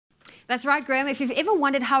That's right, Graham. If you've ever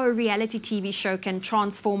wondered how a reality TV show can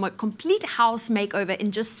transform a complete house makeover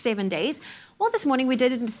in just 7 days, well, this morning we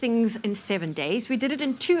did things in 7 days. We did it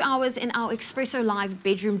in 2 hours in our Expresso Live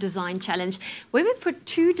Bedroom Design Challenge, where we put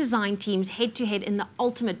 2 design teams head-to-head in the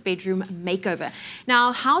ultimate bedroom makeover.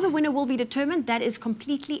 Now, how the winner will be determined, that is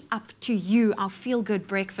completely up to you, our Feel Good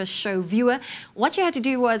Breakfast Show viewer. What you had to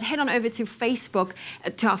do was head on over to Facebook,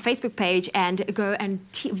 to our Facebook page, and go and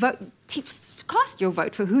cast your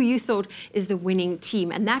vote for who you thought is the winning team,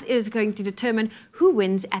 and that is going to determine who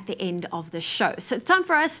wins at the end of the show. So it's time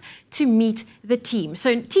for us to meet the team.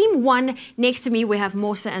 So team 1, next to me we have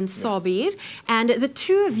Mosa and Sabir, and the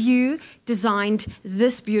two of you designed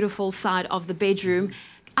this beautiful side of the bedroom.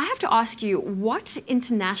 I have to ask you, what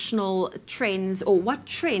international trends or what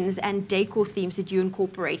trends and decor themes did you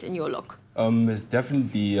incorporate in your look? It's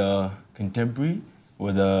definitely contemporary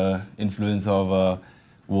with the influence of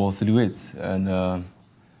wall silhouettes, and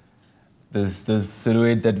this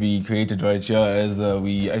silhouette that we created right here is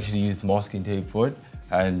we actually used masking tape for it,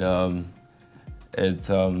 and it's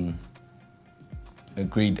a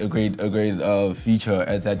great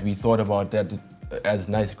feature that we thought about that as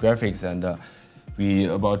nice graphics, and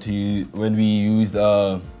when we used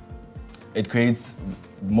it creates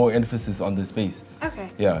more emphasis on the space. Okay.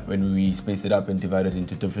 Yeah, when we spaced it up and divided it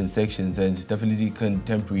into different sections, and it's definitely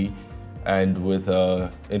contemporary and with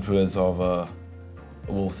influence of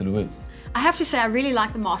wall silhouettes. I have to say, I really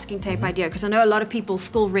like the masking tape idea, because I know a lot of people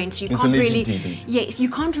still rent, so you can't really, yes,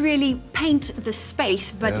 you can't really paint the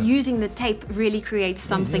space, but using the tape really creates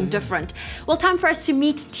something different. Well, time for us to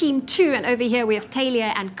meet team 2, and over here we have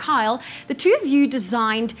Talia and Kyle. The two of you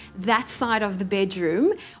designed that side of the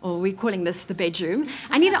bedroom, or we're calling this the bedroom.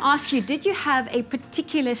 I need to ask you, did you have a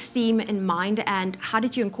particular theme in mind, and how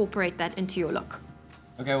did you incorporate that into your look?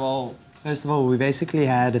 Okay, well, first of all, we basically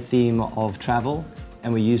had a theme of travel,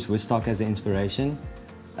 and we used Woodstock as an inspiration,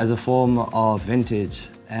 as a form of vintage,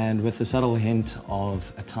 and with a subtle hint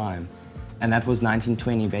of a time. And that was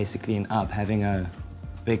 1920 basically and up, having a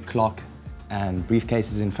big clock and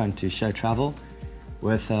briefcases in front to show travel,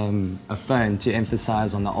 with a phone to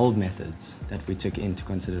emphasize on the old methods that we took into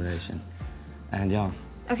consideration. And yeah.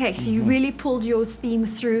 Okay, so you really pulled your theme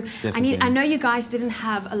through. Definitely. I know you guys didn't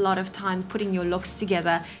have a lot of time putting your looks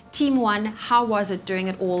together. Team 1, how was it doing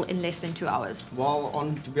it all in less than 2 hours? Well,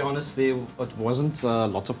 to be honest, it wasn't a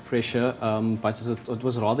lot of pressure, but it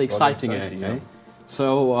was rather exciting. Yeah.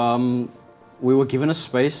 So we were given a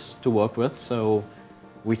space to work with, so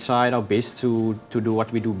we tried our best to do what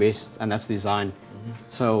we do best, and that's design.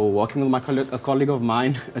 So working with a colleague of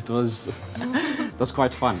mine, it was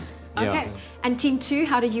quite fun. Okay, Yeah. and team 2,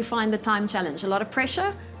 how did you find the time challenge? A lot of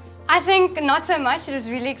pressure? I think not so much. It was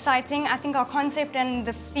really exciting. I think our concept and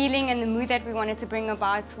the feeling and the mood that we wanted to bring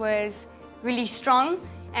about was really strong,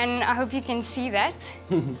 and I hope you can see that.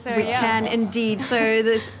 So, We can indeed. So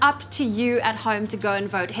it's up to you at home to go and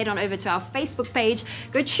vote. Head on over to our Facebook page.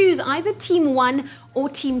 Go choose either team 1 or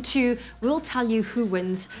team 2. We'll tell you who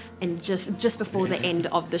wins in just before the end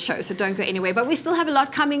of the show. So don't go anywhere. But we still have a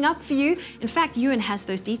lot coming up for you. In fact, Ewan has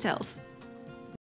those details.